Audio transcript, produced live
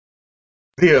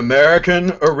The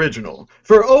American original.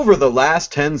 For over the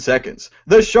last 10 seconds,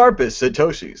 the sharpest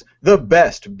Satoshis, the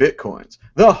best Bitcoins,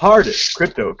 the hardest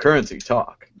cryptocurrency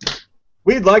talk.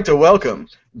 We'd like to welcome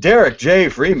Derek J.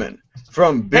 Freeman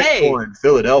from Hey, Bitcoin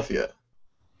Philadelphia,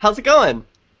 how's it going?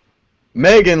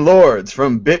 Megan Lords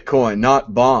from Bitcoin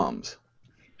Not Bombs,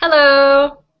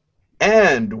 Hello.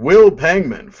 and Will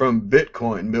Pangman from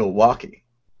Bitcoin Milwaukee.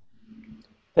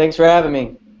 Thanks for having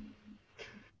me.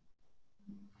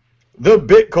 The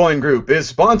Bitcoin Group is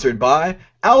sponsored by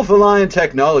Alphaline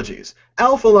Technologies.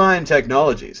 Alphaline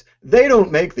Technologies, they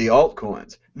don't make the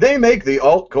altcoins. They make the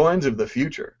altcoins of the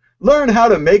future. Learn how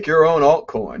to make your own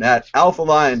altcoin at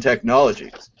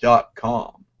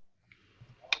alphalinetechnologies.com.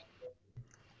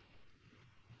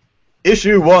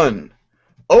 Issue 1.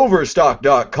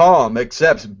 Overstock.com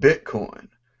accepts Bitcoin.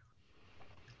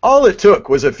 All it took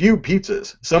was a few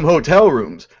pizzas, some hotel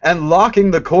rooms, and locking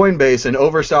the Coinbase and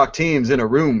Overstock teams in a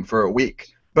room for a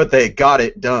week. But they got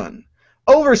it done.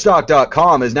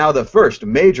 Overstock.com is now the first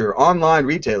major online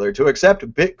retailer to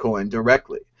accept Bitcoin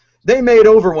directly. They made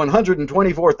over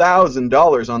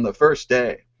 $124,000 on the first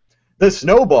day. The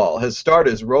snowball has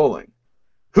started rolling.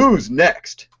 Who's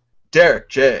next? Derek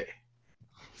J.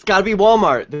 It's gotta be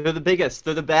Walmart. They're the biggest.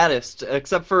 They're the baddest.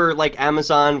 Except for, like,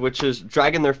 Amazon, which is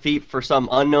dragging their feet for some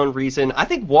unknown reason. I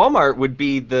think Walmart would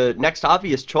be the next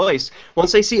obvious choice.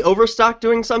 Once they see Overstock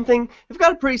doing something, they've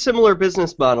got a pretty similar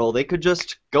business model. They could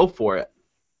just go for it.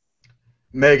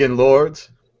 Megan Lords.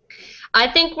 I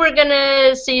think we're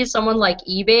gonna see someone like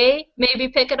eBay maybe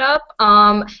pick it up.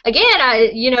 Again,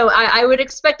 I would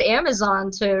expect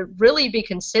Amazon to really be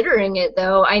considering it,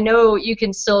 though. I know you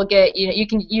can still get, you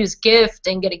can use gift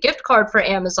and get a gift card for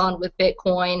Amazon with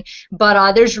Bitcoin,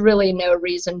 but there's really no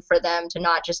reason for them to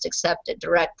not just accept it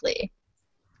directly.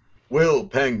 Will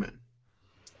Pangman.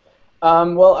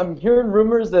 Well, I'm hearing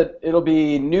rumors that it'll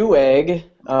be Newegg.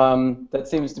 That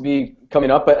seems to be coming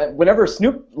up. But whenever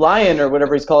Snoop Lion or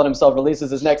whatever he's calling himself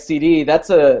releases his next CD, that's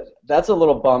a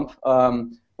little bump.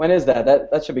 When is that?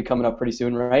 That should be coming up pretty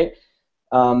soon, right?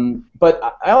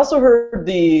 But I also heard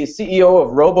the CEO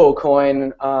of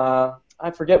RoboCoin. I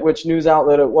forget which news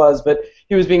outlet it was, but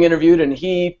he was being interviewed and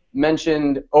he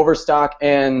mentioned Overstock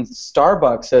and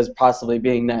Starbucks as possibly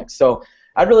being next. So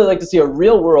I'd really like to see a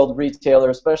real-world retailer,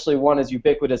 especially one as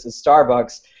ubiquitous as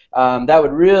Starbucks. That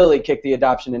would really kick the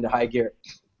adoption into high gear.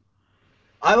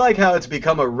 I like how it's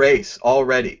become a race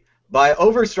already. By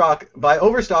Overstock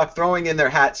throwing in their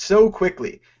hat so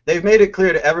quickly, they've made it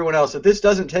clear to everyone else that this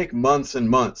doesn't take months and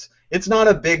months. It's not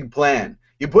a big plan.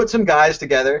 You put some guys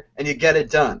together and you get it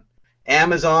done.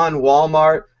 Amazon,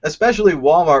 Walmart, especially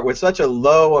Walmart with such a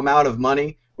low amount of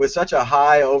money, with such a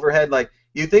high overhead, like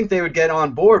you think they would get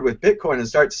on board with Bitcoin and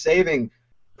start saving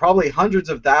probably hundreds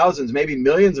of thousands, maybe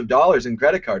millions of dollars in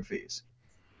credit card fees.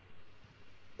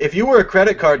 If you were a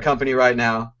credit card company right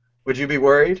now, would you be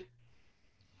worried?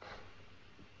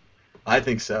 I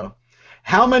think so.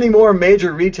 How many more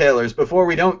major retailers before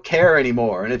we don't care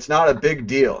anymore and it's not a big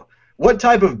deal? What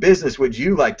type of business would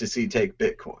you like to see take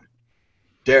Bitcoin?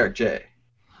 Derek J.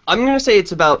 I'm going to say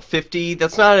it's about 50.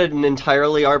 That's not an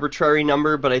entirely arbitrary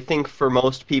number, but I think for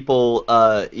most people,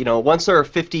 once there are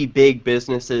 50 big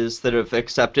businesses that have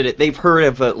accepted it, they've heard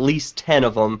of at least 10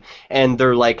 of them, and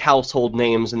they're like household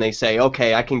names, and they say,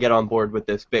 okay, I can get on board with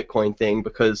this Bitcoin thing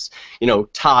because,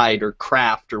 Tide or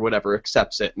Kraft or whatever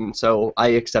accepts it, and so I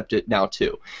accept it now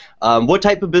too. What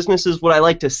type of businesses would I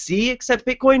like to see accept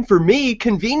Bitcoin? For me,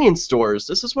 convenience stores.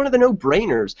 This is one of the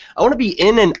no-brainers. I want to be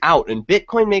in and out, and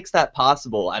Bitcoin makes that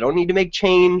possible. I don't need to make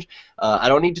change. I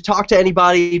don't need to talk to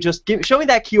anybody. Just show me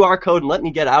that QR code and let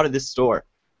me get out of this store.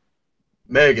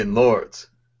 Megan Lords.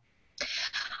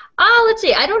 Let's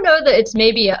see. I don't know that it's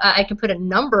maybe I can put a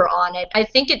number on it. I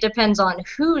think it depends on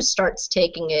who starts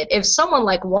taking it. If someone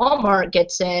like Walmart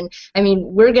gets in, I mean,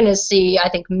 we're going to see, I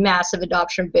think, massive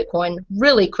adoption of Bitcoin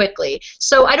really quickly.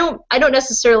 So I don't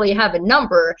necessarily have a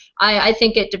number. I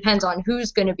think it depends on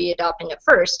who's going to be adopting it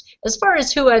first. As far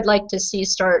as who I'd like to see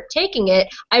start taking it,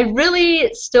 I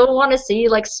really still want to see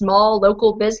like small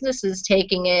local businesses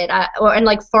taking it, and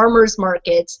like farmers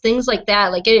markets, things like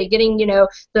that, like getting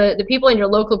the people in your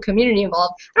local community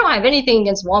involved. I don't have anything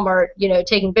against Walmart,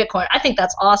 taking Bitcoin. I think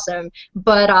that's awesome,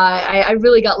 but I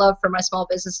really got love for my small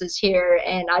businesses here,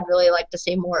 and I'd really like to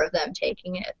see more of them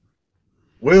taking it.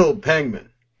 Will Pangman.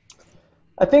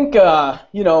 I think, I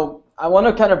want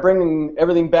to kind of bring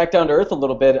everything back down to earth a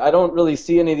little bit. I don't really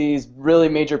see any of these really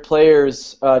major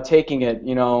players taking it.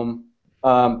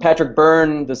 Patrick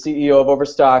Byrne, the CEO of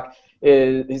Overstock,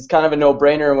 he's kind of a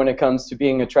no-brainer when it comes to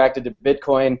being attracted to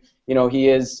Bitcoin. He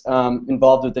is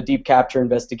involved with the deep capture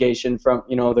investigation from,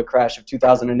 the crash of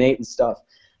 2008 and stuff.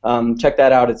 check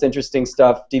that out. It's interesting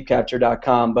stuff,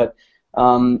 deepcapture.com. But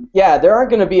yeah, there are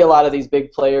going to be a lot of these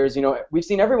big players. You know, we've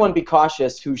seen everyone be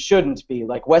cautious who shouldn't be,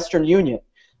 like Western Union.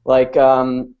 Like,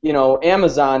 you know,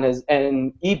 Amazon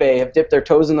and eBay have dipped their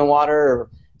toes in the water, or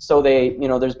so they, you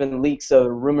know, there's been leaks of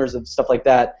rumors of stuff like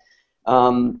that.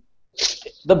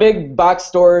 The big box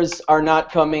stores are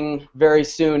not coming very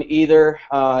soon either.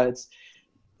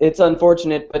 It's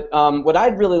unfortunate, but what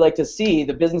I'd really like to see,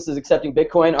 the businesses accepting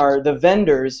Bitcoin, are the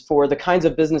vendors for the kinds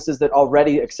of businesses that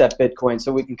already accept Bitcoin,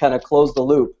 so we can kind of close the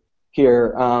loop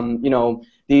here. You know,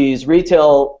 these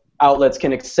retail outlets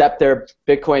can accept their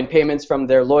Bitcoin payments from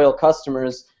their loyal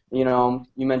customers. You know,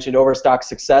 you mentioned Overstock's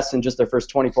success in just their first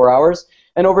 24 hours,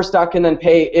 and Overstock can then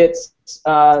pay its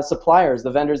suppliers,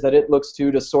 the vendors that it looks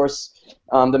to source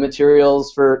the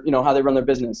materials for, you know, how they run their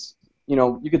business. You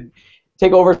know, you could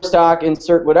take Overstock,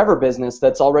 insert whatever business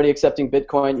that's already accepting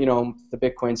Bitcoin, you know, the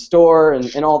Bitcoin store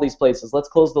and all these places. Let's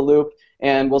close the loop,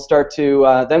 and we'll start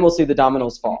to, then we'll see the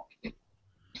dominoes fall.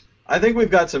 I think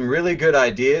we've got some really good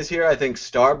ideas here. I think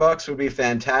Starbucks would be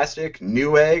fantastic.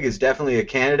 Newegg is definitely a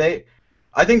candidate.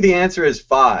 I think the answer is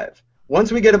 5.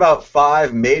 Once we get about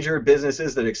 5 major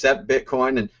businesses that accept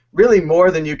Bitcoin, and really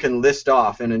more than you can list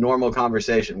off in a normal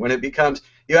conversation, when it becomes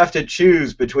you have to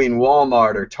choose between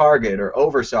Walmart or Target or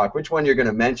Overstock, which one you're going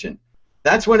to mention,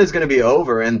 that's when it's going to be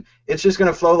over, and it's just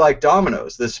going to flow like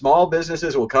dominoes. The small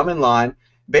businesses will come in line.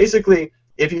 Basically,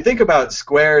 if you think about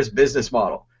Square's business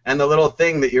model and the little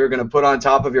thing that you're going to put on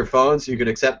top of your phone so you could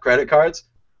accept credit cards,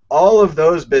 all of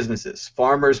those businesses,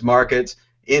 farmers markets,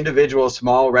 individual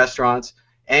small restaurants,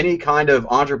 any kind of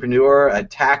entrepreneur, a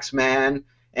tax man,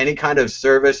 any kind of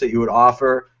service that you would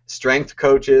offer, strength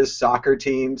coaches, soccer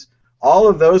teams, all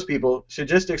of those people should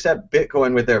just accept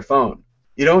Bitcoin with their phone.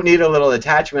 You don't need a little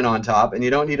attachment on top, and you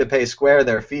don't need to pay Square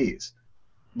their fees.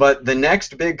 But the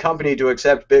next big company to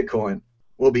accept Bitcoin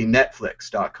will be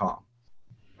Netflix.com.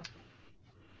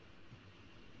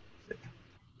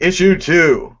 Issue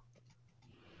 2.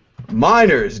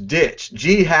 Miners ditch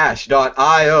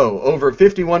ghash.io over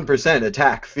 51%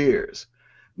 attack fears.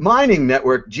 Mining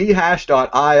network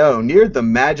ghash.io neared the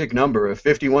magic number of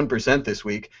 51% this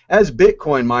week as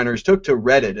Bitcoin miners took to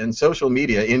Reddit and social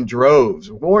media in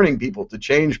droves, warning people to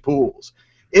change pools.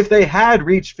 If they had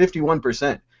reached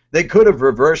 51%, they could have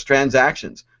reversed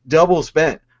transactions, double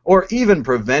spent, or even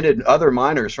prevented other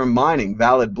miners from mining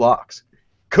valid blocks.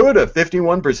 Could a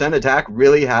 51% attack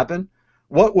really happen?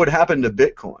 What would happen to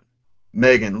Bitcoin?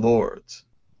 Megan Lords.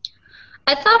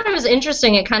 I thought it was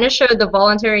interesting. It kind of showed the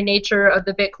voluntary nature of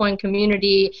the Bitcoin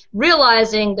community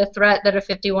realizing the threat that a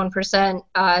 51%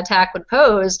 attack would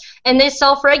pose, and they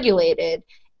self-regulated.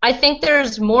 I think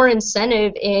there's more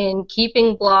incentive in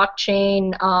keeping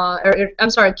blockchain,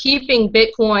 keeping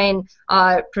Bitcoin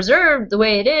preserved the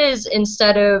way it is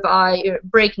instead of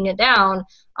breaking it down.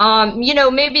 You know,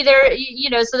 maybe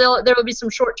so there will be some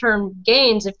short-term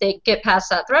gains if they get past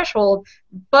that threshold,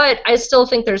 but I still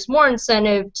think there's more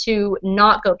incentive to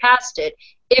not go past it.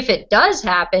 If it does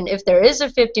happen, if there is a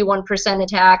 51%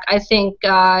 attack, I think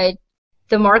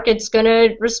the market's going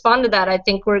to respond to that. I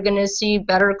think we're going to see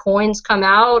better coins come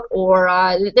out, or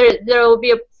there will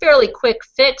be a fairly quick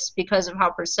fix because of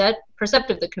how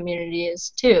perceptive the community is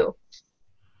too.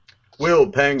 Will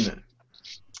Pangman.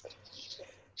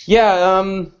 Yeah,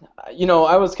 you know,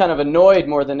 I was kind of annoyed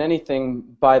more than anything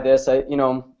by this. I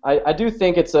do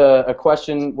think it's a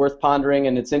question worth pondering,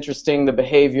 and it's interesting the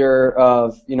behavior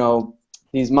of, you know,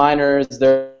 these miners.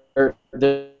 They're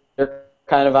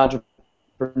kind of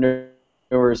entrepreneurs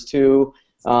too,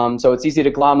 so it's easy to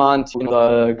glom on to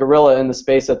the gorilla in the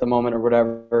space at the moment or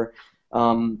whatever.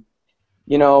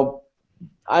 You know,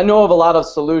 I know of a lot of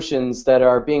solutions that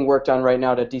are being worked on right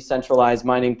now to decentralize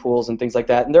mining pools and things like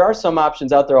that, and there are some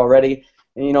options out there already.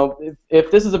 And, you know, if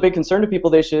this is a big concern to people,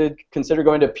 they should consider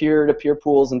going to peer-to-peer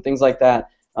pools and things like that.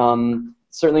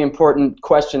 Certainly important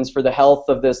questions for the health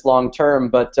of this long term,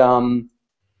 but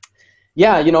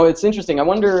yeah, you know, it's interesting. I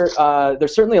wonder,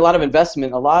 there's certainly a lot of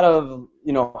investment, a lot of,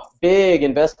 you know, big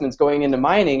investments going into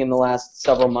mining in the last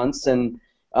several months, and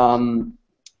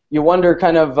you wonder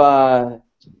kind of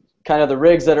the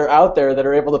rigs that are out there that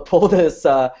are able to pull this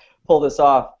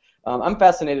off. I'm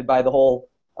fascinated by the whole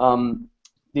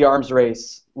the arms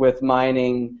race with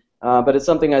mining, but it's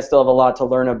something I still have a lot to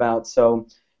learn about. So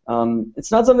it's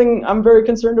not something I'm very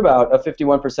concerned about, a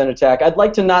 51% attack. I'd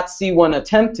like to not see one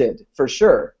attempted, for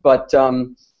sure, but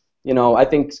you know, I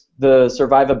think the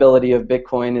survivability of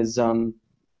Bitcoin is,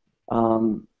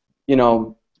 you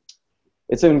know,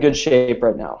 it's in good shape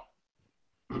right now.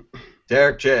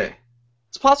 Derek J.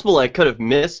 It's possible I could have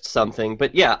missed something,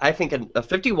 but yeah, I think a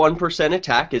 51%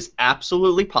 attack is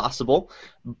absolutely possible.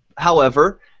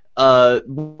 However,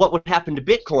 what would happen to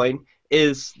Bitcoin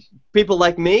is people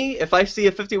like me, if I see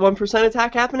a 51%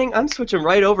 attack happening, I'm switching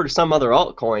right over to some other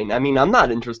altcoin. I mean, I'm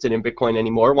not interested in Bitcoin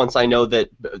anymore once I know that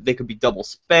they could be double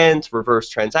spent, reverse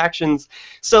transactions.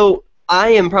 So I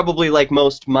am probably like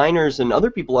most miners and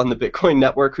other people on the Bitcoin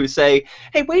network who say,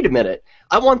 hey, wait a minute,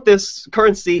 I want this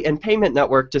currency and payment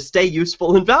network to stay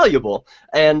useful and valuable.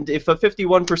 And if a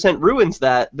 51% ruins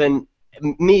that, then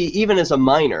me, even as a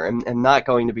miner, am not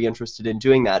going to be interested in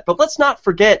doing that. But let's not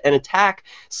forget and attack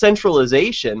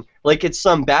centralization like it's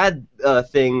some bad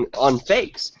thing on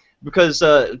fakes. Because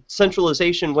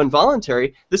centralization, when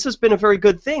voluntary, this has been a very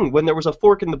good thing. When there was a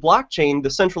fork in the blockchain,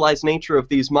 the centralized nature of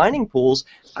these mining pools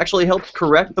actually helped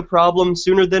correct the problem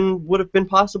sooner than would have been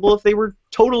possible if they were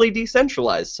totally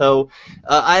decentralized. So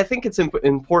I think it's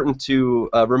important to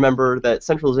remember that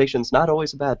centralization is not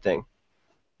always a bad thing.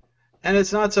 And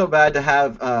it's not so bad to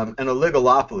have an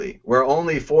oligopoly where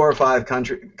only 4 or 5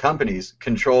 companies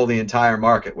control the entire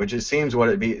market, which seems what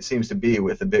it seems to be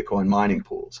with the Bitcoin mining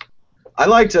pools. I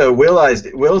liked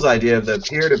Will's idea of the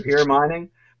peer-to-peer mining.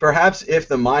 Perhaps if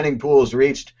the mining pools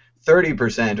reached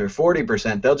 30% or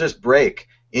 40%, they'll just break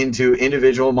into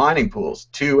individual mining pools,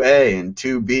 2A and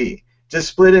 2B, just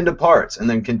split into parts and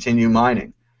then continue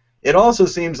mining. It also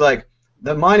seems like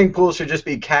the mining pools should just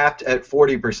be capped at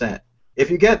 40%. If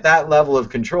you get that level of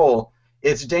control,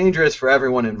 it's dangerous for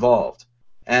everyone involved.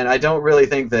 And I don't really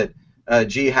think that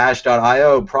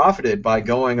ghash.io profited by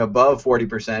going above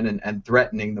 40% and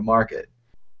threatening the market.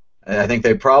 I think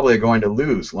they probably are going to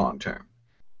lose long term.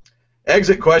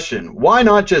 Exit question: why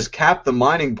not just cap the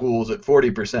mining pools at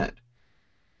 40%?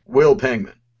 Will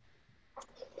Pangman.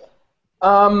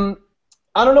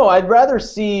 I don't know. I'd rather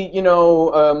see,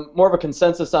 more of a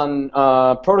consensus on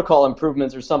protocol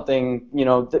improvements or something.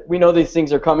 We know these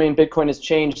things are coming. Bitcoin has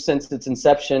changed since its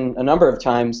inception a number of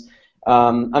times.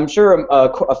 I'm sure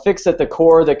a fix at the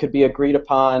core that could be agreed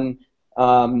upon,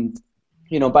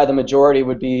 by the majority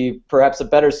would be perhaps a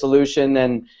better solution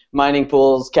than mining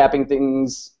pools, capping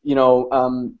things. I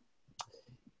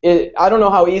don't know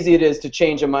how easy it is to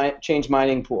change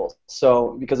mining pools.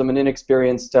 So because I'm an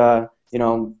inexperienced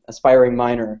aspiring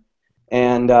miner,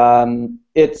 and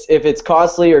if it's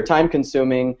costly or time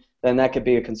consuming, then that could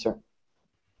be a concern.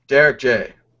 Derek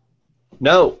J.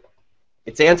 No,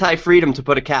 it's anti-freedom to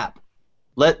put a cap.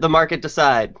 Let the market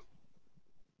decide.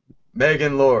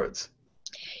 Megan Lords.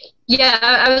 Yeah,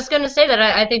 I was going to say that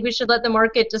I think we should let the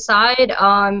market decide.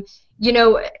 I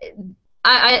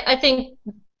think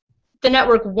the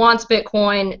network wants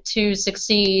Bitcoin to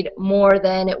succeed more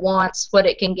than it wants what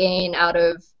it can gain out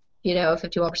of, a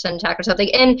 51% attack or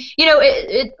something. And,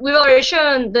 we've already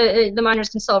shown the miners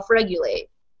can self-regulate.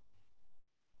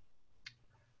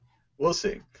 We'll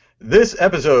see. This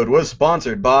episode was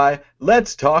sponsored by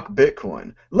Let's Talk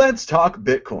Bitcoin. Let's Talk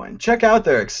Bitcoin. Check out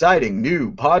their exciting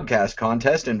new podcast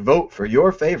contest and vote for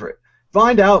your favorite.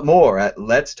 Find out more at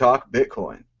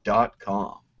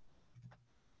letstalkbitcoin.com.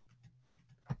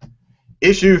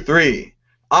 Issue 3.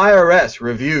 IRS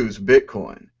Reviews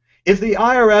Bitcoin. If the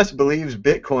IRS believes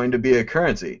Bitcoin to be a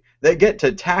currency, they get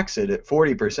to tax it at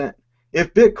 40%.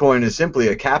 If Bitcoin is simply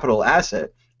a capital asset,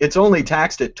 it's only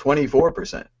taxed at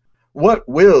 24%. What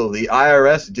will the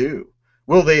IRS do?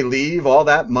 Will they leave all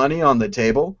that money on the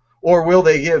table? Or will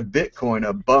they give Bitcoin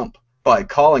a bump by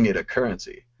calling it a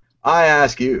currency? I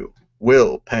ask you,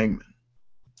 Will Pangman.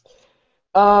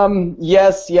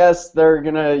 Yes, they're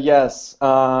gonna, yes.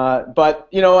 But,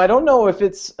 I don't know if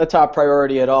it's a top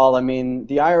priority at all. I mean,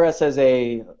 the IRS has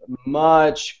a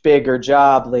much bigger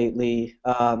job lately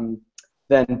than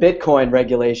Bitcoin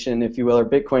regulation, if you will, or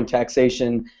Bitcoin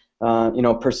taxation,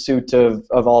 pursuit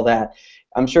of all that.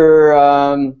 I'm sure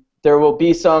there will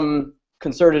be some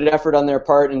concerted effort on their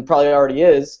part, and probably already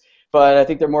is, but I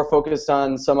think they're more focused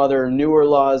on some other newer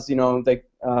laws. They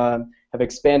have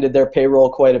expanded their payroll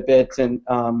quite a bit and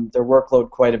their workload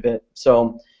quite a bit.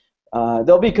 So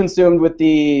they'll be consumed with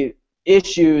the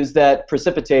issues that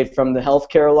precipitate from the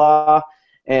healthcare law,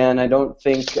 and I don't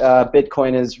think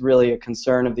Bitcoin is really a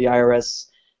concern of the IRS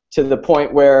to the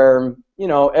point where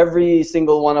every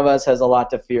single one of us has a lot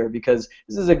to fear, because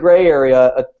this is a gray area,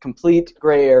 a complete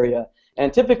gray area.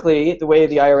 And typically, the way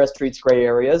the IRS treats gray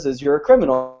areas is you're a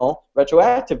criminal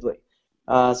retroactively.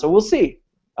 So we'll see.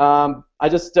 I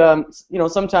just,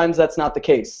 sometimes that's not the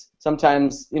case.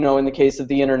 Sometimes, in the case of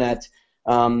the internet,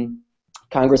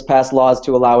 Congress passed laws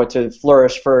to allow it to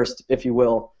flourish first, if you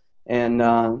will. And,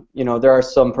 there are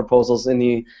some proposals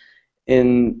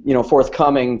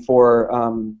forthcoming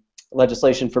for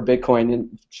legislation for Bitcoin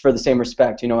for the same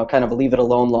respect, kind of a leave it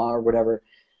alone law or whatever.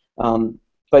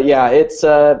 But yeah, it's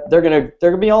they're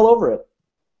gonna be all over it.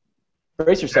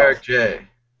 Brace yourself. Derek J.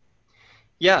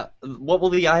 Yeah, what will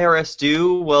the IRS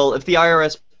do? Well, if the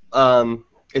IRS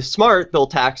is smart, they'll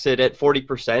tax it at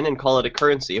 40% and call it a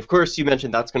currency. Of course, you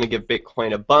mentioned that's going to give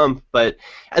Bitcoin a bump, but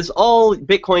as all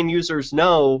Bitcoin users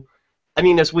know, I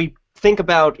mean, as we think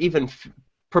about even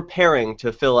preparing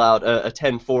to fill out a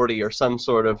 1040 or some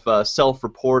sort of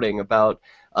self-reporting about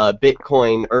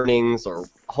Bitcoin earnings or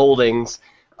holdings,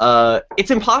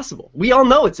 it's impossible. We all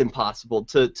know it's impossible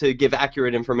to give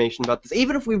accurate information about this.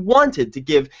 Even if we wanted to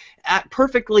give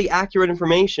perfectly accurate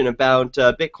information about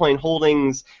Bitcoin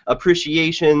holdings,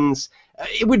 appreciations,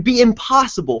 it would be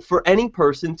impossible for any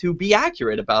person to be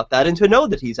accurate about that and to know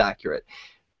that he's accurate.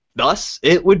 Thus,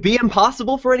 it would be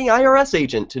impossible for any IRS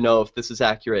agent to know if this is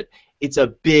accurate. It's a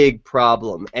big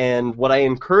problem, and what I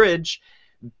encourage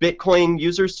Bitcoin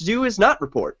users to do is not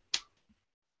report.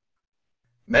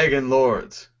 Megan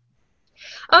Lords.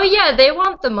 Oh yeah, they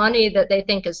want the money that they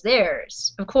think is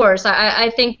theirs. Of course, I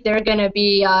think they're going to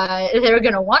be they're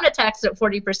going to want to tax it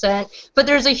 40%, but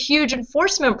there's a huge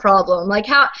enforcement problem. Like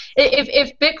how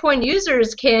if Bitcoin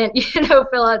users can't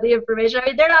fill out the information, I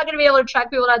mean they're not going to be able to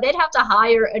track people down. They'd have to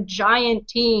hire a giant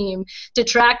team to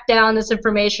track down this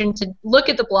information, to look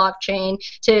at the blockchain,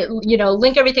 to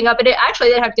link everything up, and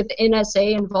actually they'd have to get the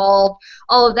NSA involved,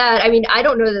 all of that. I mean I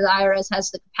don't know that the IRS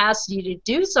has the capacity to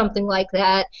do something like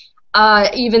that.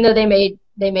 Even though they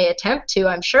may attempt to,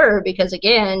 I'm sure, because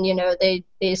again,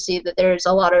 they see that there's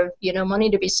a lot of money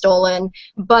to be stolen.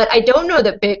 But I don't know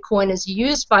that Bitcoin is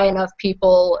used by enough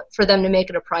people for them to make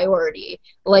it a priority.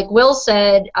 Like Will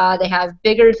said, they have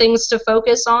bigger things to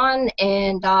focus on,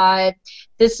 and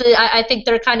this is, I think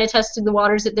they're kind of testing the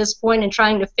waters at this point and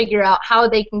trying to figure out how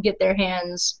they can get their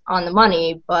hands on the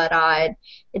money. But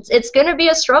it's going to be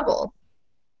a struggle.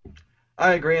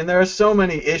 I agree, and there are so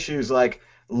many issues like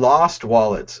lost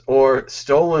wallets or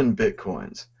stolen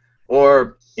bitcoins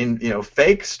or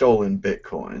fake stolen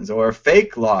bitcoins or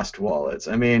fake lost wallets.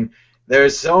 I mean,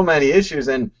 there's so many issues,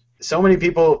 and so many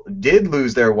people did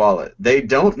lose their wallet. They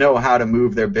don't know how to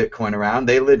move their Bitcoin around.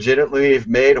 They legitimately have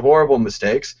made horrible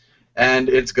mistakes, and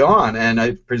it's gone. And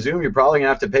I presume you're probably going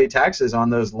to have to pay taxes on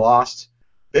those lost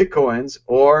Bitcoins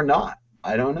or not.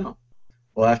 I don't know.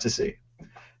 We'll have to see.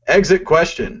 Exit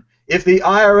question. If the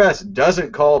IRS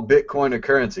doesn't call Bitcoin a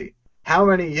currency, how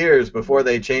many years before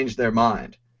they change their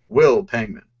mind? Will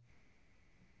Pangman.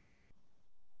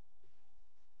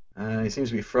 He seems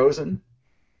to be frozen.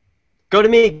 Go to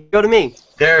me. Go to me.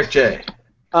 Derek J.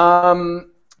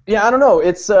 Yeah, I don't know.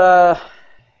 It's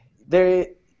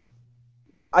they.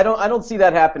 I don't see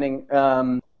that happening.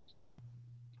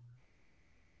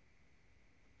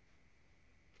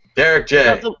 Derek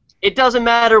J. It doesn't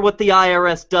matter what the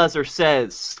IRS does or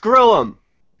says. Screw them.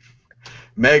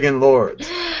 Megan Lords.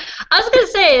 I was going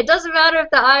to say, it doesn't matter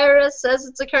if the IRS says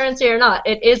it's a currency or not.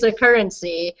 It is a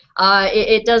currency.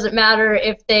 It doesn't matter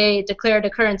if they declare it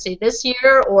a currency this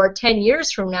year or 10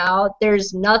 years from now.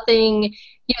 There's nothing,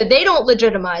 they don't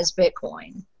legitimize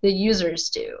Bitcoin. The users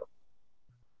do.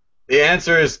 The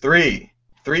answer is 3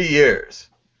 years.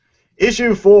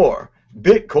 Issue 4,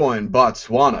 Bitcoin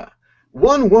Botswana.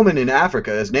 One woman in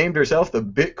Africa has named herself the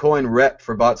Bitcoin rep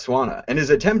for Botswana and is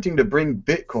attempting to bring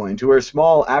Bitcoin to her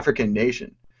small African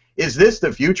nation. Is this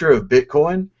the future of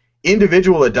Bitcoin?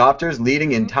 Individual adopters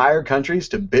leading entire countries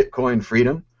to Bitcoin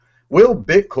freedom? Will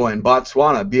Bitcoin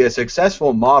Botswana be a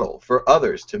successful model for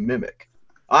others to mimic?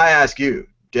 I ask you,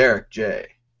 Derek J.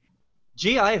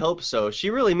 Gee, I hope so.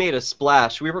 She really made a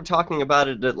splash. We were talking about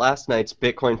it at last night's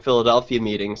Bitcoin Philadelphia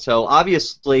meeting. So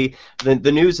obviously the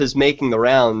news is making the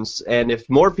rounds, and if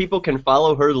more people can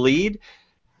follow her lead,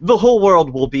 the whole world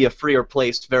will be a freer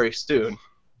place very soon.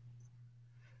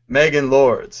 Megan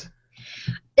Lords.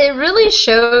 It really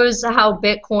shows how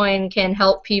Bitcoin can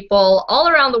help people all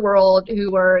around the world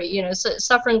who are,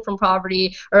 suffering from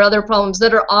poverty or other problems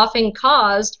that are often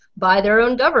caused by their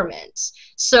own governments.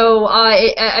 So,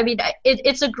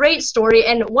 it's a great story,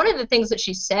 and one of the things that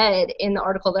she said in the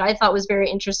article that I thought was very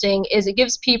interesting is it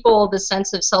gives people the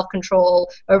sense of self-control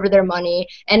over their money,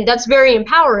 and that's very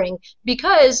empowering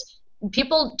because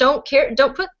people don't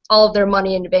put all of their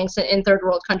money into banks in third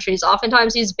world countries.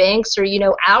 Oftentimes these banks are,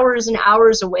 hours and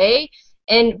hours away,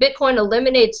 and Bitcoin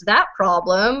eliminates that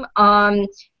problem.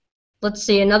 Let's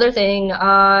see, another thing.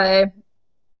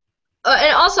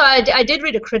 And also, I did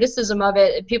read a criticism of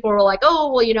it. People were like,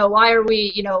 "Oh, well, why are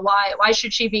we, why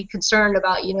should she be concerned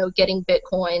about, getting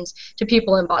bitcoins to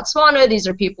people in Botswana? These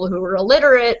are people who are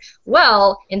illiterate."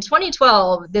 Well, in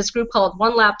 2012, this group called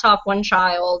One Laptop, One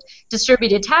Child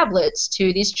distributed tablets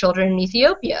to these children in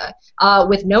Ethiopia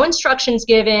with no instructions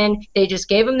given. They just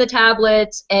gave them the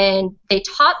tablets, and they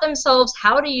taught themselves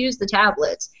how to use the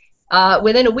tablets.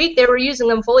 Within a week, they were using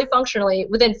them fully functionally.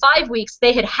 Within 5 weeks,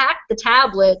 they had hacked the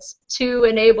tablets to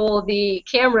enable the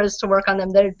cameras to work on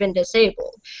them that had been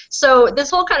disabled. So this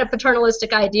whole kind of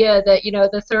paternalistic idea that,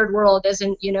 the third world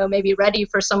isn't, maybe ready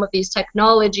for some of these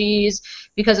technologies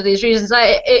because of these reasons,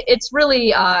 it's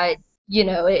really,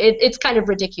 it's kind of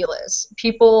ridiculous.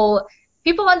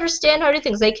 People understand how to do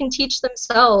things. They can teach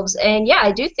themselves. And yeah,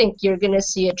 I do think you're going to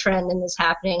see a trend in this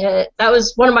happening. That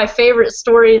was one of my favorite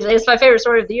stories. It's my favorite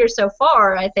story of the year so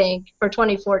far, I think, for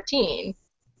 2014.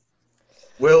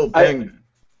 Will Pangman.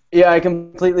 Yeah, I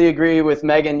completely agree with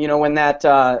Megan.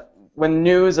 When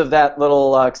news of that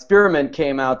little experiment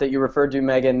came out that you referred to,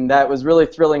 Megan, that was really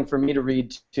thrilling for me to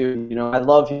read too. I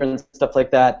love hearing stuff like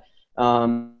that.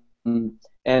 And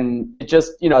it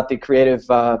just, the creative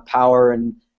power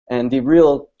and the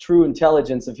real true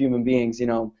intelligence of human beings,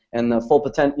 and the full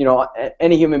potential,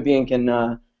 any human being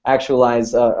can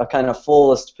actualize a kind of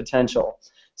fullest potential.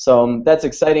 So that's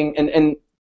exciting, and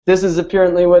this is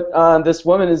apparently what this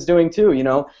woman is doing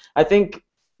too. I think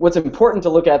what's important to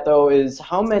look at though is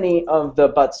how many of the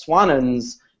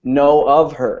Botswanans know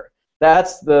of her.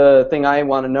 That's the thing I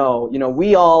want to know.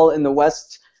 We all in the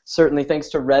West, certainly thanks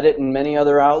to Reddit and many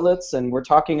other outlets, and we're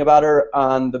talking about her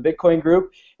on the Bitcoin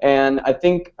group. And I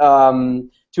think to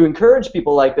encourage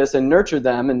people like this and nurture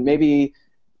them, and maybe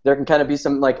there can kind of be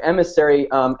some like emissary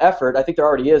effort, I think there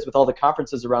already is with all the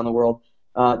conferences around the world,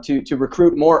 to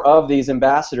recruit more of these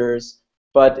ambassadors.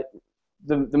 But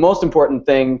the most important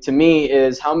thing to me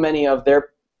is how many of their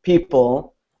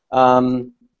people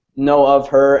know of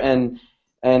her, and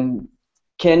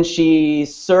can she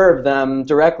serve them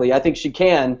directly? I think she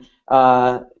can,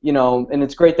 and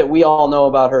it's great that we all know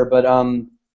about her, but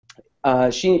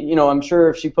she, I'm sure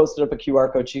if she posted up a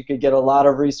QR code, she could get a lot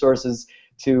of resources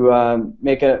to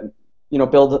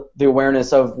build the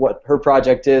awareness of what her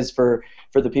project is for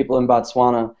the people in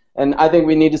Botswana. And I think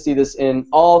we need to see this in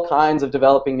all kinds of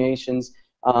developing nations.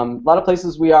 A lot of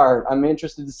places we are. I'm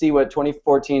interested to see what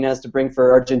 2014 has to bring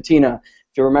for Argentina.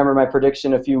 If you remember, my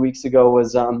prediction a few weeks ago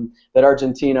was that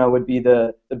Argentina would be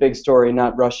the big story,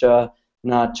 not Russia,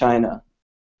 not China.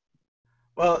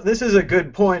 Well, this is a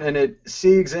good point, and it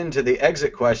segues into the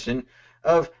exit question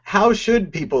of how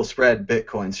should people spread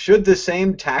Bitcoins? Should the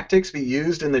same tactics be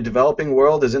used in the developing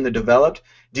world as in the developed?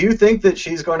 Do you think that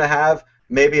she's going to have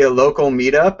maybe a local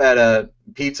meetup at a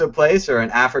pizza place or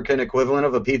an African equivalent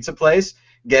of a pizza place,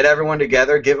 get everyone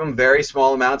together, give them very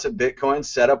small amounts of Bitcoin,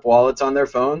 set up wallets on their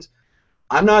phones?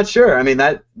 I'm not sure. I mean,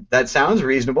 that sounds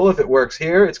reasonable. If it works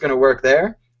here, it's going to work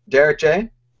there. Derek J.?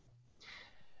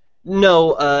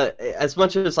 No, as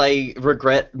much as I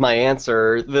regret my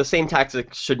answer, the same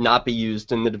tactics should not be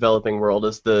used in the developing world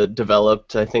as the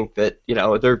developed. I think that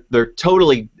they're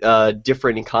totally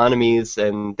different economies,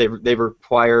 and they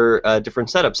require different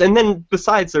setups. And then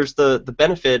besides, there's the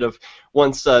benefit of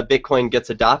once Bitcoin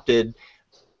gets adopted.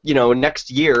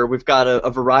 Next year we've got a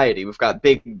variety. We've got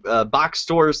big box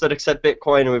stores that accept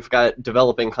Bitcoin, and we've got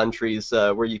developing countries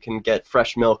where you can get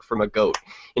fresh milk from a goat.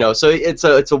 So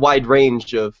it's a wide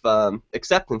range of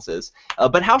acceptances.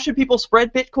 But how should people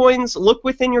spread Bitcoins? Look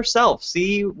within yourself.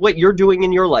 See what you're doing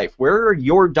in your life. Where are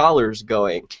your dollars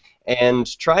going? And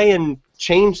try and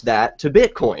change that to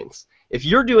Bitcoins. If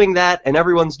you're doing that and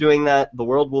everyone's doing that, the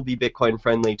world will be Bitcoin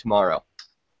friendly tomorrow.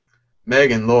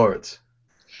 Megan Lords.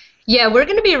 Yeah, we're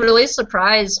going to be really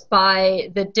surprised by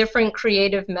the different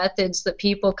creative methods that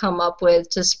people come up with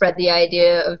to spread the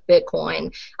idea of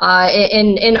Bitcoin.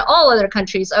 In all other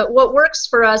countries, what works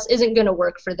for us isn't going to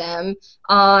work for them.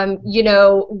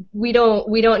 We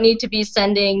don't need to be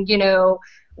sending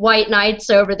white knights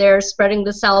over there spreading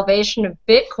the salvation of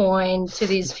Bitcoin to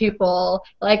these people.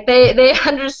 Like they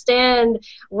understand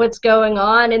what's going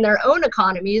on in their own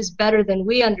economies better than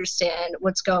we understand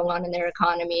what's going on in their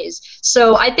economies.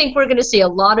 So I think we're going to see a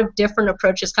lot of different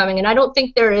approaches coming, and I don't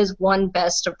think there is one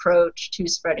best approach to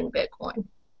spreading Bitcoin.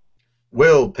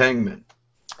 Will Pangman.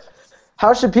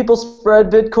 How should people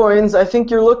spread Bitcoins? I think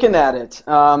you're looking at it.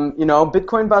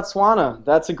 Bitcoin Botswana,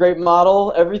 that's a great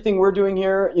model. Everything we're doing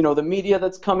here, the media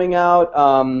that's coming out,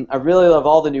 I really love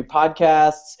all the new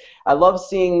podcasts. I love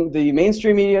seeing the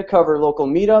mainstream media cover local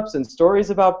meetups and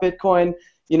stories about Bitcoin.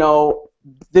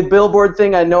 The billboard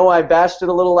thing, I know I bashed it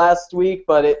a little last week,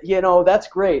 but that's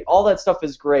great. All that stuff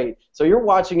is great. So you're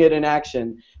watching it in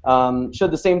action.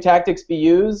 Should the same tactics be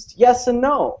used? Yes and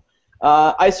no.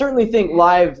 I certainly think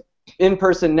live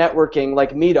in-person networking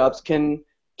like meetups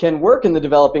can work in the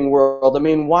developing world. I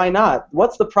mean, why not?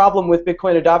 What's the problem with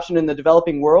Bitcoin adoption in the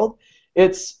developing world?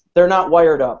 They're not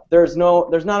wired up. There's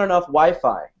not enough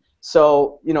Wi-Fi.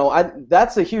 So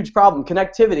that's a huge problem.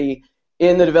 Connectivity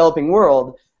in the developing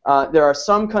world. There are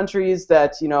some countries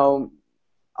that,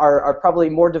 are probably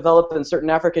more developed than certain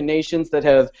African nations that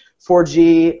have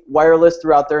 4G wireless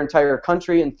throughout their entire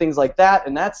country and things like that,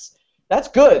 and that's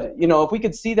good. If we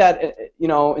could see that,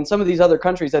 in some of these other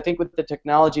countries, I think with the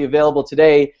technology available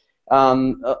today,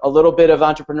 a little bit of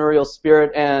entrepreneurial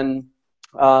spirit and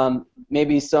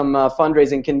maybe some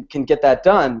fundraising can get that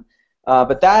done.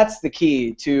 But that's the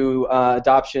key to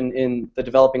adoption in the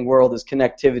developing world is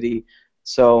connectivity.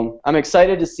 So I'm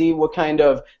excited to see what kind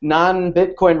of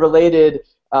non-Bitcoin related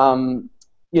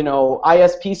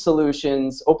ISP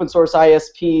solutions, open source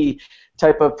ISP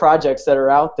type of projects that are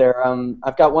out there.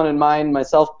 I've got one in mind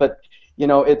myself, but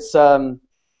it's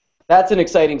that's an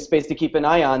exciting space to keep an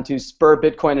eye on to spur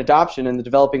Bitcoin adoption in the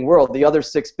developing world. The other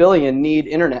 6 billion need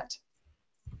internet.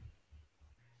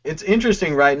 It's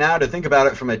interesting right now to think about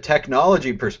it from a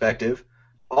technology perspective.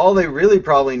 All they really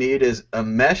probably need is a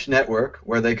mesh network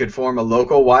where they could form a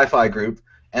local Wi-Fi group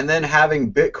and then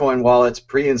having Bitcoin wallets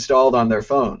pre-installed on their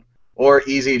phone or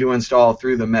easy to install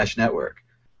through the mesh network.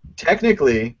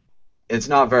 Technically, it's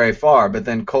not very far, but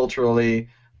then culturally,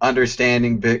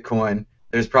 understanding Bitcoin,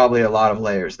 there's probably a lot of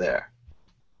layers there.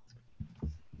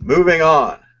 Moving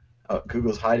on. Oh,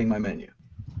 Google's hiding my menu.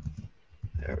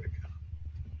 There we go.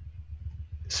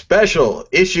 Special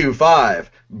Issue 5.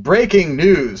 Breaking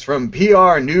news from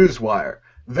PR Newswire.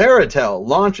 Veritel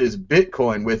launches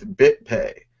Bitcoin with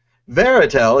BitPay.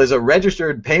 Veritel is a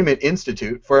registered payment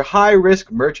institute for high-risk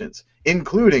merchants,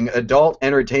 including adult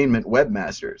entertainment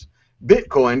webmasters.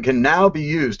 Bitcoin can now be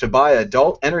used to buy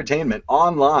adult entertainment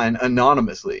online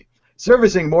anonymously,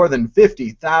 servicing more than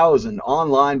 50,000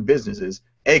 online businesses,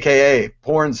 aka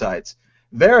porn sites.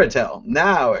 Veritel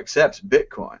now accepts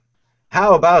Bitcoin.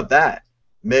 How about that,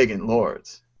 Megan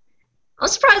Lords? I'm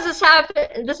surprised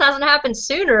this hasn't happened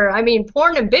sooner. I mean,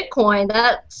 porn and Bitcoin,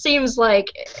 that seems like,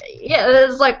 yeah,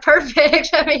 it's like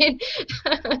perfect. I mean,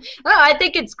 I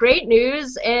think it's great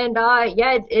news, and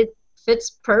yeah, it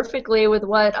fits perfectly with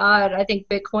what I think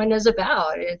Bitcoin is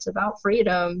about. It's about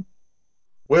freedom.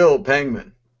 Will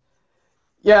Pangman.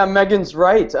 Yeah, Megan's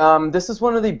right. This is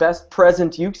one of the best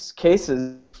present use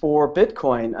cases for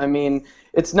Bitcoin. I mean,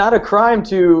 it's not a crime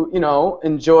to,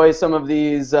 enjoy some of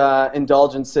these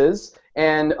indulgences.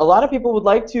 And a lot of people would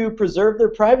like to preserve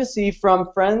their privacy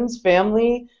from friends,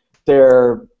 family,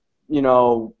 their,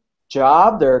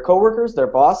 job, their coworkers, their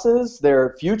bosses,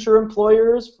 their future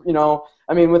employers.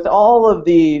 I mean, with all of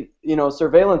the,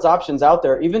 surveillance options out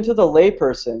there, even to the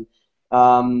layperson,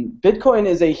 Bitcoin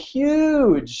is a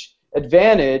huge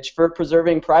advantage for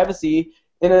preserving privacy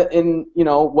in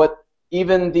what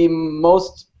even the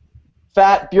most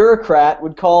fat bureaucrat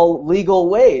would call legal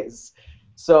ways.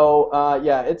 So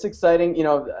yeah, it's exciting.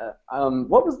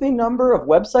 What was the number of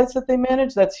websites that they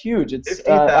manage? That's huge. It's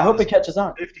I hope it catches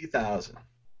on. 50,000.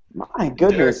 My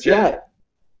goodness, yeah.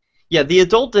 Yeah, the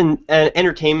adult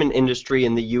entertainment industry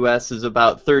in the U.S. is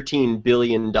about $13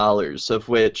 billion, of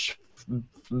which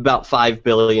about $5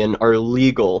 billion are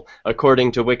legal,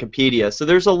 according to Wikipedia. So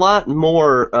there's a lot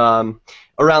more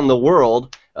around the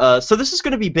world. So this is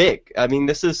going to be big. I mean,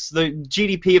 the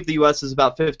GDP of the U.S. is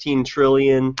about 15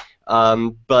 trillion.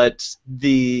 But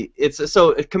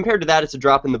so compared to that, it's a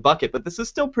drop in the bucket. But this is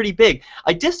still pretty big.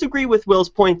 I disagree with Will's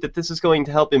point that this is going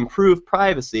to help improve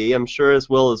privacy. I'm sure, as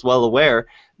Will is well aware,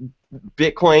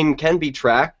 Bitcoin can be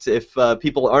tracked if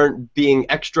people aren't being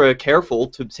extra careful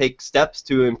to take steps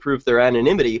to improve their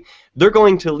anonymity. They're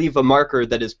going to leave a marker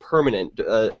that is permanent,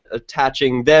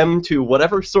 attaching them to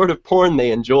whatever sort of porn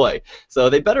they enjoy. So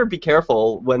they better be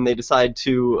careful when they decide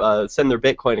to send their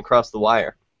Bitcoin across the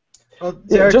wire. Well,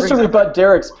 yeah, just to rebut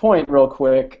Derek's point real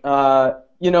quick,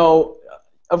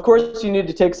 of course you need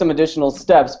to take some additional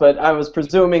steps, but I was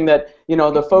presuming that,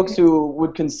 the folks who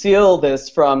would conceal this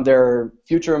from their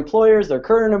future employers, their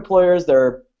current employers,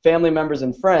 their family members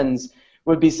and friends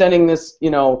would be sending this,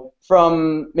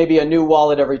 from maybe a new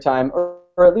wallet every time,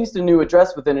 or at least a new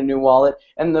address within a new wallet,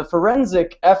 and the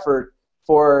forensic effort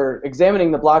for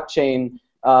examining the blockchain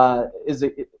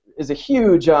is a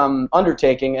huge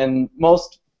undertaking, and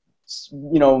most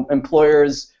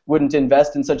employers wouldn't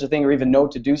invest in such a thing or even know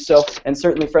to do so, and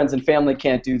certainly friends and family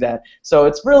can't do that. So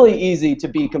it's really easy to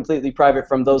be completely private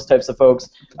from those types of folks.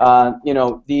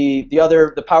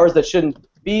 The powers that shouldn't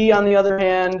be, on the other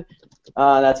hand,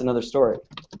 that's another story.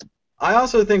 I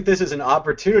also think this is an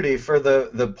opportunity for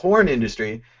the porn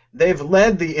industry. They've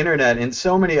led the internet in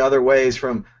so many other ways,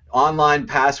 from online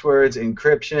passwords,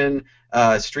 encryption,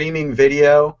 streaming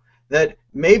video, that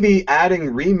maybe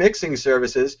adding remixing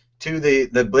services to the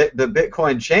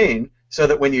Bitcoin chain, so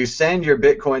that when you send your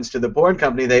Bitcoins to the porn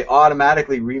company, they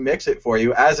automatically remix it for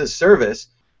you as a service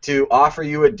to offer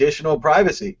you additional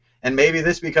privacy. and maybe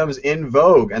this becomes in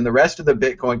vogue, and the rest of the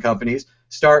Bitcoin companies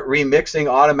start remixing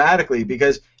automatically,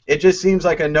 because it just seems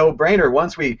like a no-brainer.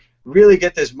 Once we really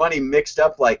get this money mixed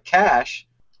up like cash,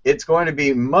 it's going to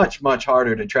be much, much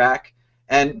harder to track.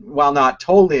 And while not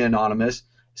totally anonymous,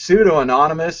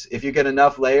 pseudo-anonymous, if you get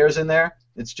enough layers in there,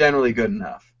 it's generally good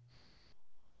enough.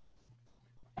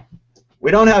 We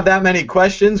don't have that many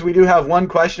questions. We do have one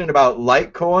question about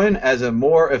Litecoin as a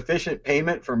more efficient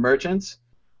payment for merchants.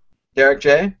 Derek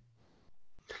J?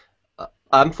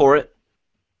 I'm for it.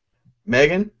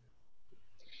 Megan?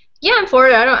 Yeah, I'm for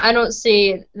it. I don't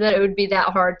see that it would be that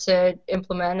hard to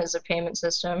implement as a payment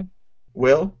system.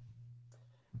 Will?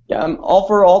 Yeah, I'm all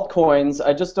for altcoins.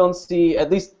 I just don't see, at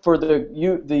least for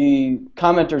the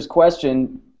commenter's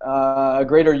question, a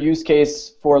greater use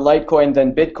case for Litecoin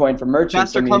than Bitcoin for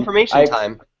merchants. Faster confirmation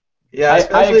time. Yeah,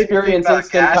 I experience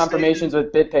instant confirmations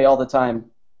with BitPay all the time.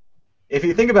 If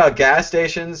you think about gas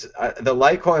stations, the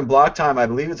Litecoin block time, I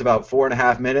believe it's about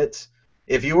 4.5 minutes.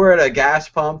 If you were at a gas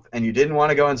pump and you didn't want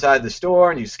to go inside the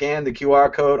store and you scanned the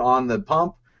QR code on the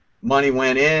pump, money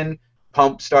went in,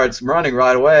 pump starts running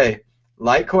right away.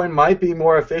 Litecoin might be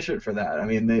more efficient for that. I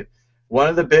mean, one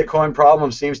of the Bitcoin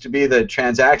problems seems to be the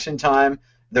transaction time,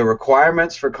 the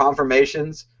requirements for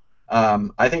confirmations.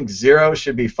 I think 0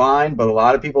 should be fine, but a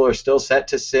lot of people are still set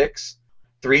to 6.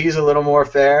 3 is a little more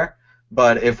fair,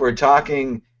 but if we're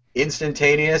talking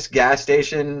instantaneous gas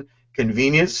station,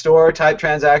 convenience store type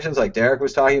transactions like Derek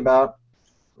was talking about,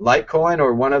 Litecoin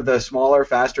or one of the smaller,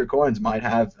 faster coins might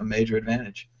have a major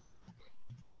advantage.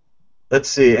 Let's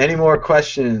see. Any more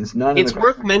questions? None. It's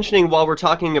worth mentioning while we're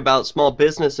talking about small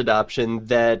business adoption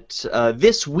that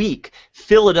this week,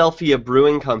 Philadelphia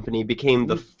Brewing Company became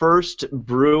the first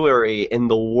brewery in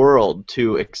the world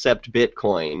to accept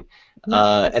Bitcoin.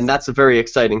 And that's a very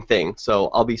exciting thing. So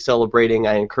I'll be celebrating.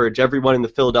 I encourage everyone in the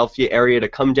Philadelphia area to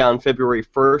come down February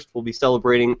 1st. We'll be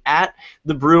celebrating at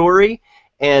the brewery,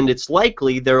 and it's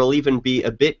likely there will even be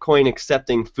a Bitcoin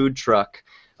accepting food truck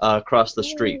across the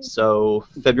street. So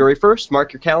February 1st,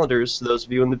 mark your calendars, those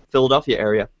of you in the Philadelphia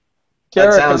area.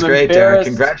 That sounds great, Derek.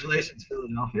 Congratulations,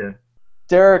 Philadelphia.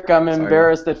 Derek, I'm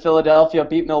embarrassed that Philadelphia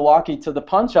beat Milwaukee to the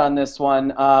punch on this one,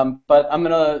 but I'm going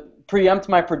to preempt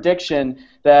my prediction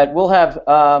that we'll have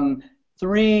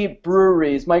 3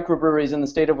 breweries, microbreweries in the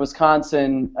state of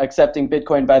Wisconsin accepting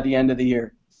Bitcoin by the end of the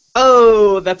year.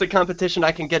 Oh, that's a competition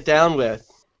I can get down with.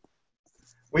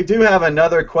 We do have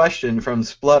another question from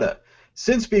Splutta.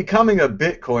 Since becoming a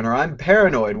Bitcoiner, I'm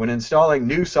paranoid when installing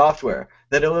new software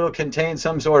that it'll contain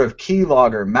some sort of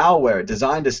keylogger malware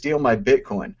designed to steal my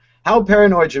Bitcoin. How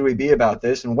paranoid should we be about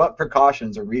this, and what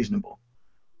precautions are reasonable?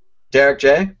 Derek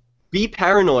J? Be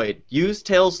paranoid. Use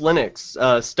Tails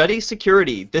Linux. Study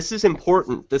security. This is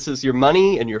important. This is your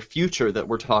money and your future that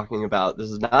we're talking about.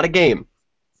 This is not a game.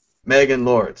 Megan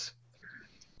Lords.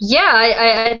 Yeah,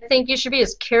 I think you should be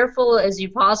as careful as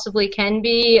you possibly can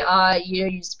be.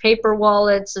 Use paper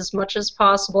wallets as much as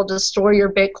possible to store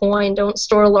your Bitcoin. Don't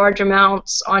store large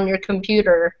amounts on your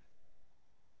computer.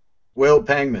 Will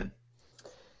Pangman.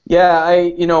 Yeah,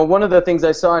 one of the things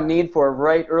I saw a need for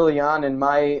right early on in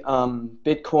my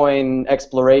Bitcoin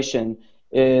exploration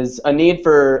is a need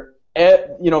for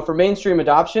for mainstream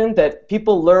adoption, that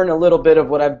people learn a little bit of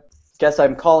what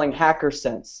I'm calling hacker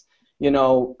sense.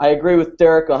 I agree with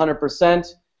Derek 100%.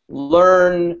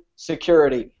 Learn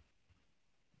security.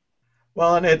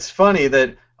 Well, and it's funny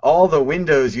that all the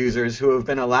Windows users who have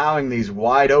been allowing these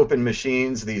wide open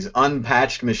machines, these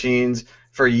unpatched machines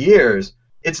for years,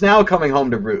 it's now coming home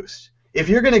to roost. If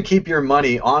you're going to keep your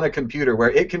money on a computer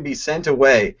where it can be sent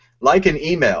away like an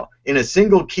email in a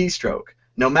single keystroke,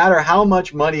 no matter how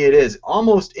much money it is,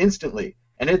 almost instantly,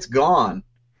 and it's gone,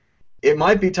 it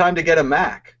might be time to get a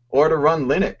Mac or to run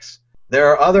Linux. There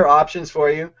are other options for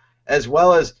you, as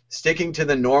well as sticking to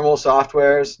the normal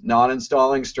softwares, not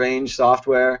installing strange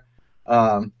software.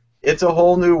 It's a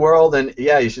whole new world, and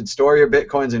yeah, you should store your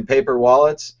Bitcoins in paper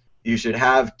wallets. You should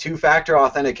have 2-factor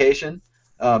authentication.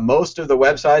 Most of the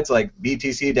websites like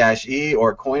BTC-E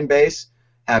or Coinbase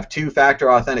have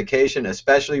 2-factor authentication,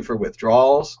 especially for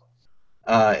withdrawals.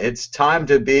 It's time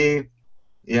to be,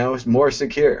 more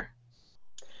secure.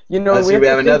 Let's see, we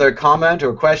have another comment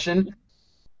or question.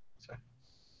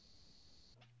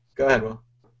 Go ahead, Will.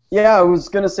 Yeah, I was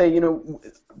going to say,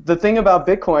 the thing about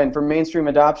Bitcoin for mainstream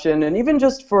adoption, and even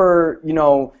just for,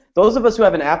 those of us who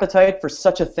have an appetite for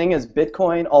such a thing as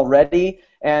Bitcoin already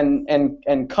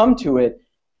and come to it,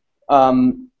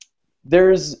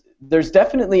 there's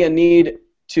definitely a need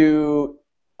to,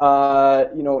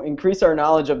 increase our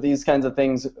knowledge of these kinds of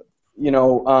things,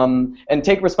 and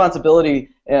take responsibility,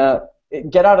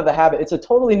 get out of the habit. It's a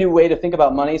totally new way to think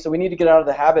about money, so we need to get out of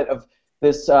the habit of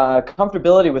this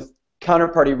comfortability with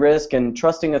counterparty risk and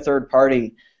trusting a third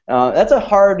party. That's a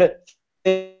hard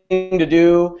thing to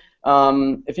do.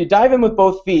 If you dive in with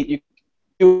both feet, you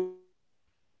do.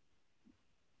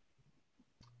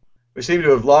 We seem to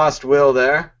have lost Will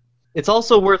there. It's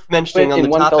also worth mentioning on the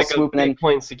one fell topic of swoop and then-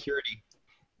 Bitcoin security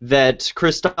that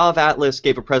Christoph Atlas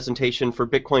gave a presentation for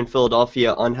Bitcoin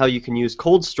Philadelphia on how you can use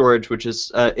cold storage, which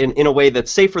is in a way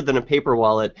that's safer than a paper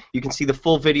wallet. You can see the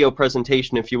full video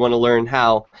presentation if you want to learn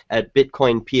how at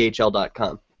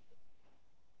bitcoinphl.com.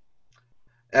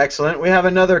 Excellent. We have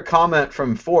another comment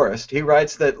from Forrest. He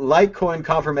writes that Litecoin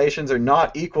confirmations are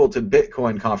not equal to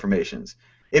Bitcoin confirmations.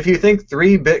 If you think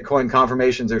 3 Bitcoin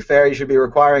confirmations are fair, you should be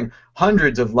requiring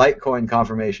hundreds of Litecoin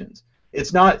confirmations.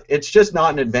 It's just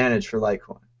not an advantage for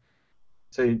Litecoin.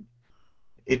 So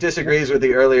he disagrees with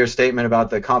the earlier statement about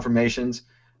the confirmations.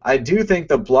 I do think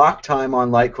the block time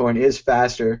on Litecoin is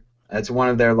faster. That's one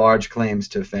of their large claims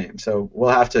to fame. So we'll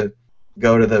have to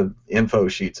go to the info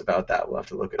sheets about that. We'll have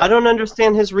to look at it. I don't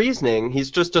understand his reasoning.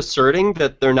 He's just asserting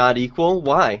that they're not equal.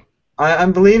 Why?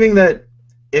 I'm believing that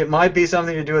it might be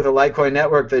something to do with the Litecoin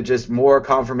network, that just more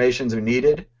confirmations are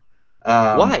needed.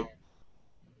 Why?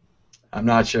 I'm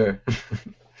not sure.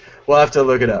 We'll have to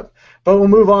look it up. But we'll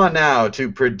move on now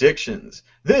to predictions.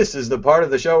 This is the part of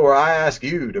the show where I ask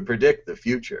you to predict the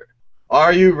future.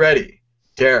 Are you ready?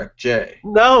 Derek J.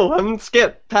 No, I'm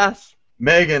Skip. Pass.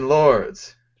 Megan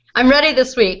Lords. I'm ready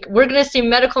this week. We're going to see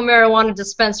medical marijuana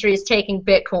dispensaries taking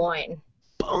Bitcoin.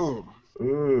 Boom.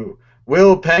 Ooh.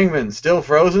 Will Pangman still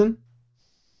frozen?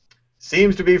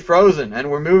 Seems to be frozen, and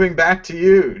we're moving back to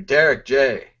you, Derek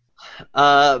J.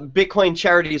 Bitcoin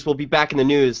charities will be back in the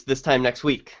news this time next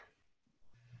week.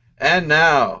 And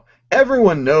now,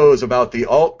 everyone knows about the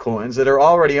altcoins that are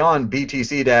already on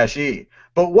BTC-E.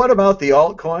 But what about the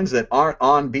altcoins that aren't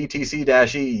on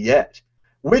BTC-E yet?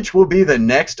 Which will be the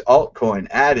next altcoin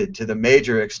added to the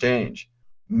major exchange?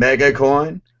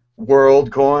 Megacoin?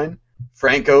 WorldCoin?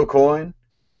 FrancoCoin?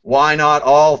 Why not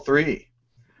all 3?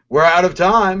 We're out of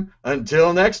time.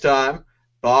 Until next time,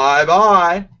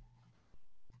 bye-bye.